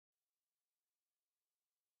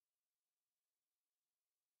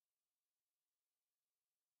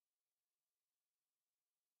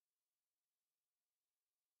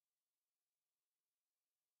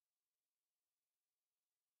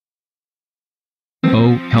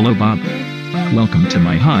Oh, hello Bob. Welcome to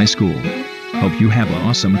my high school. Hope you have an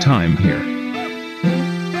awesome time here.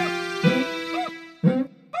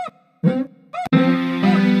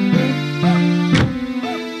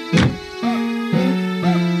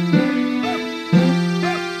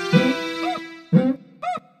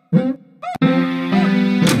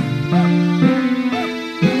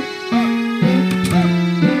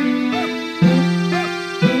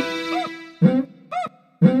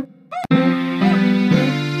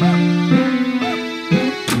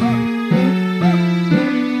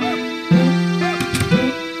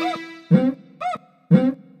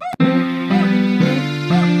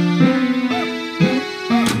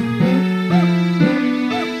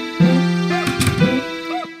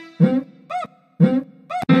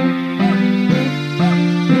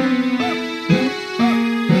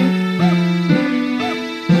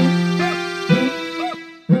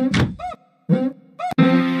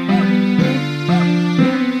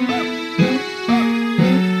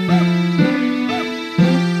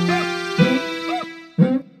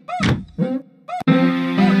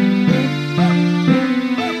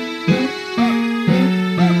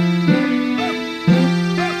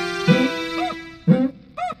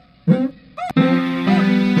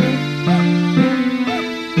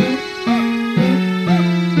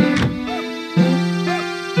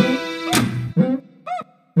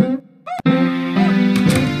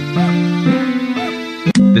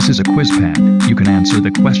 This is a quiz pad. You can answer the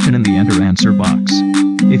question in the enter answer box.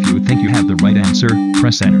 If you think you have the right answer,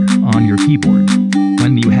 press enter on your keyboard.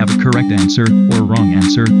 When you have a correct answer or wrong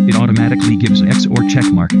answer, it automatically gives X or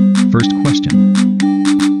check mark. First question.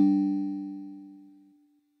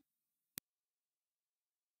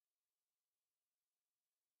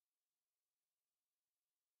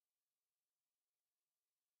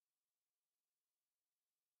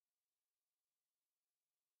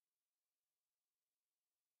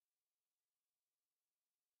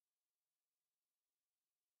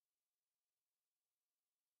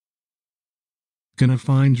 Gonna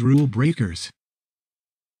find rule breakers.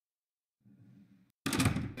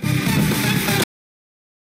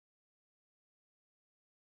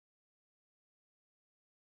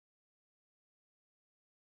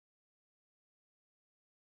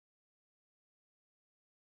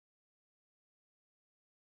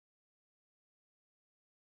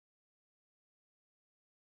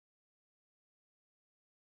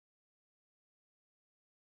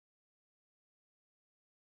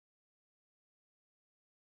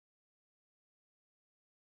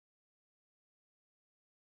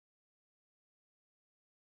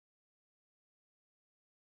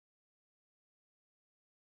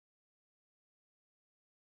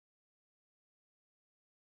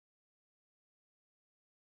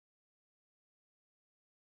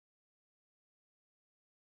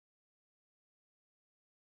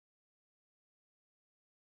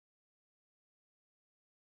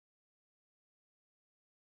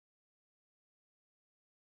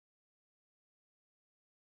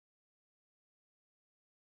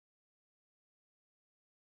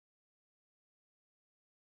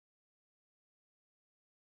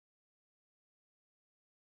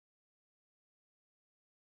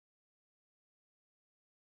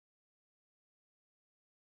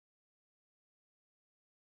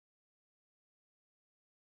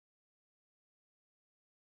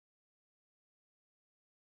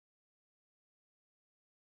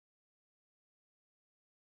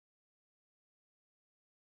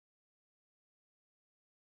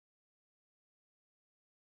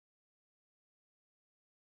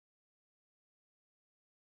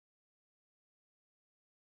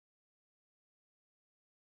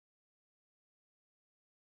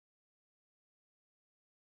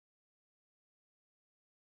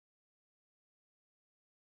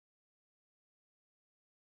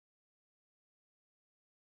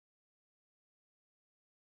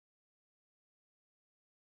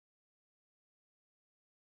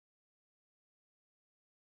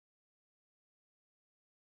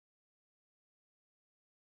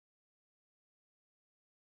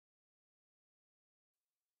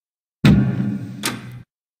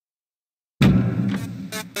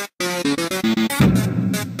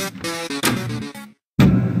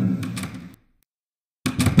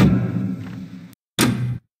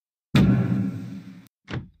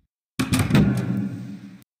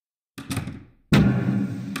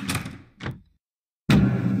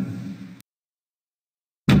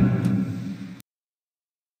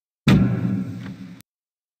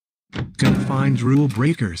 Gonna find rule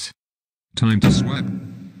breakers. Time to sweep.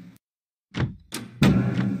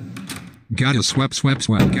 Gotta sweep, sweep,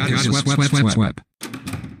 sweep. Gotta sweep, sweep, sweep, sweep.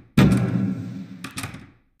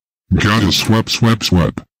 Gotta sweep, sweep,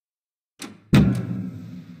 sweep.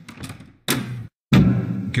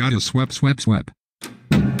 Gotta sweep, sweep, sweep.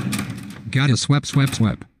 Gotta sweep, sweep,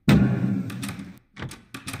 sweep.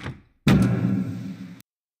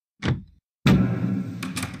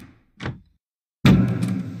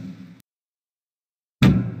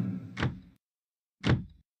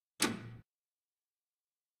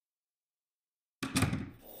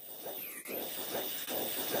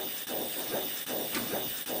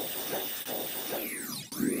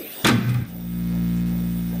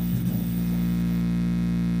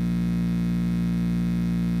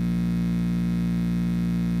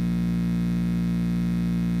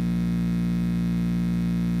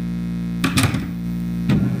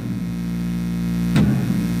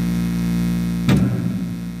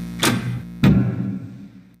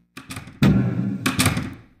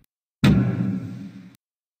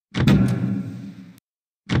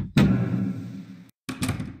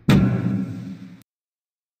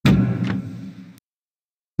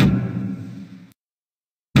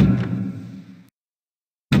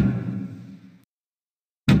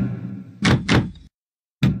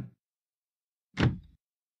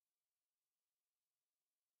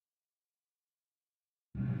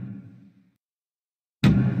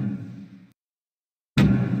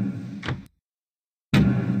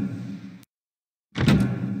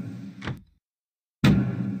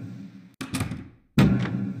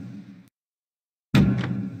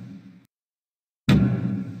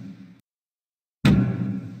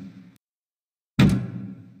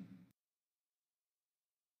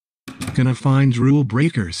 Gonna find rule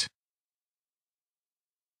breakers.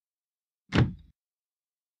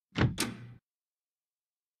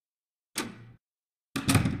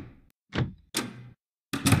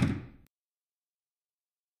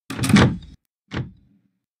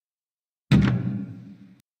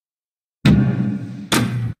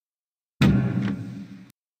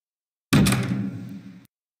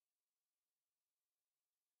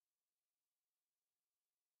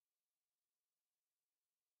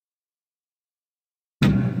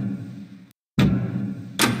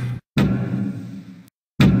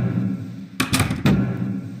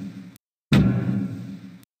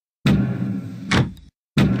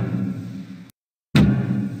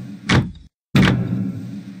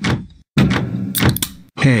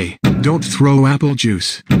 Hey, don't throw apple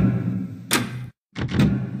juice.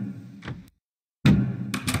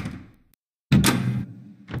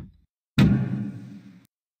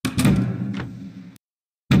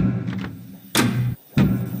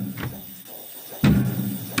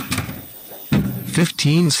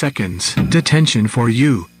 "15 seconds detention for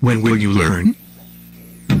you. When will you learn?"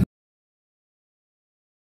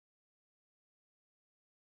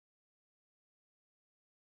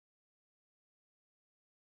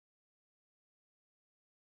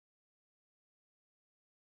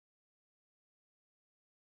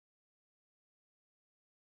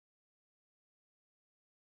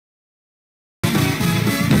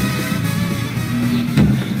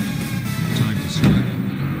 Time to sweep.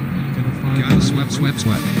 Gotta sweep, sweep,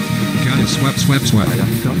 sweep. Gotta sweep, sweep, sweep.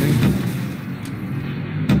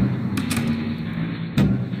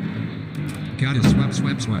 Gotta sweep,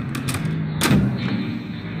 sweep, sweep.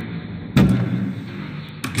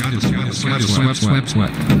 Gotta sweep, sweep, sweep, sweep,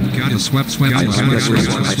 sweep. Gotta sweep, sweep, sweep, sweep,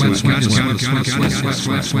 sweep, sweep, sweep,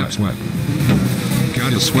 sweep, sweep, sweep.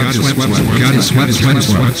 Gotta sweep, sweep, sweep, gotta sweep, sweep,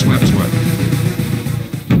 sweep, sweep, sweep.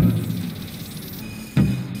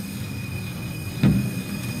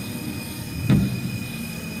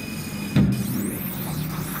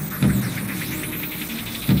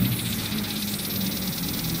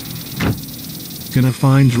 Gonna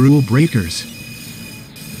find rule breakers.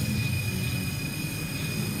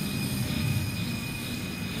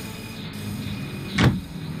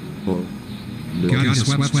 Gotta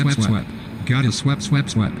sweep, sweep, sweep. Gotta sweep, sweep,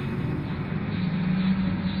 sweep.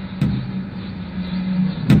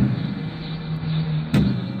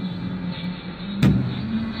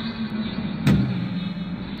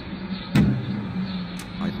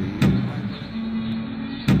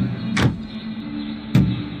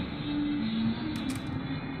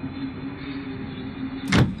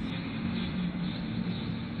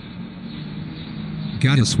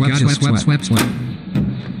 Gotta sweep, sweep, sweep, sweep, sweep.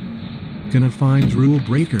 Gonna find rule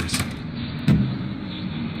breakers.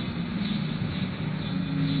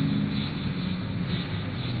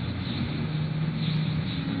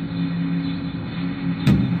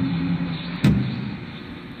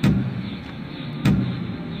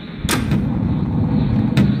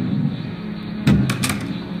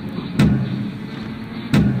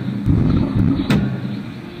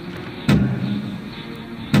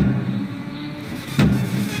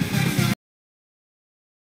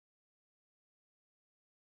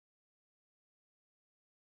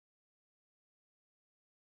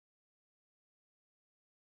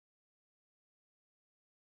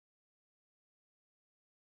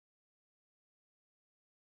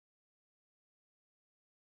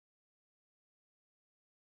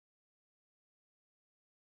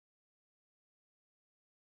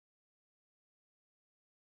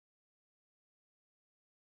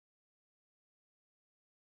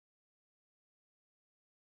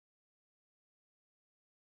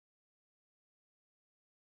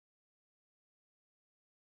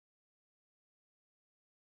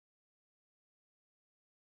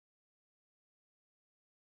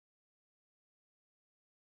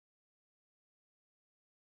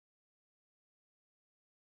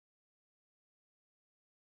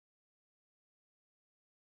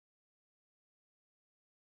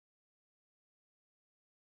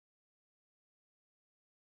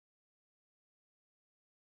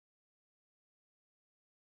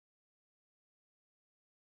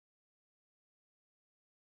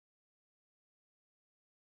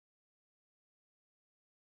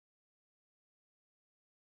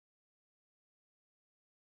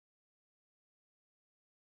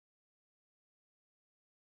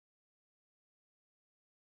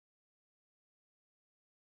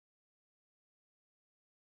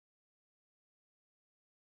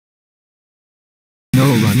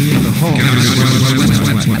 no running in the hall. Gotta sweat, sweat, sweat,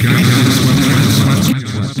 sweat, sweat, gotta sweat, sweat, sweat,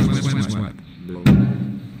 sweat, sweat, sweat, sweat.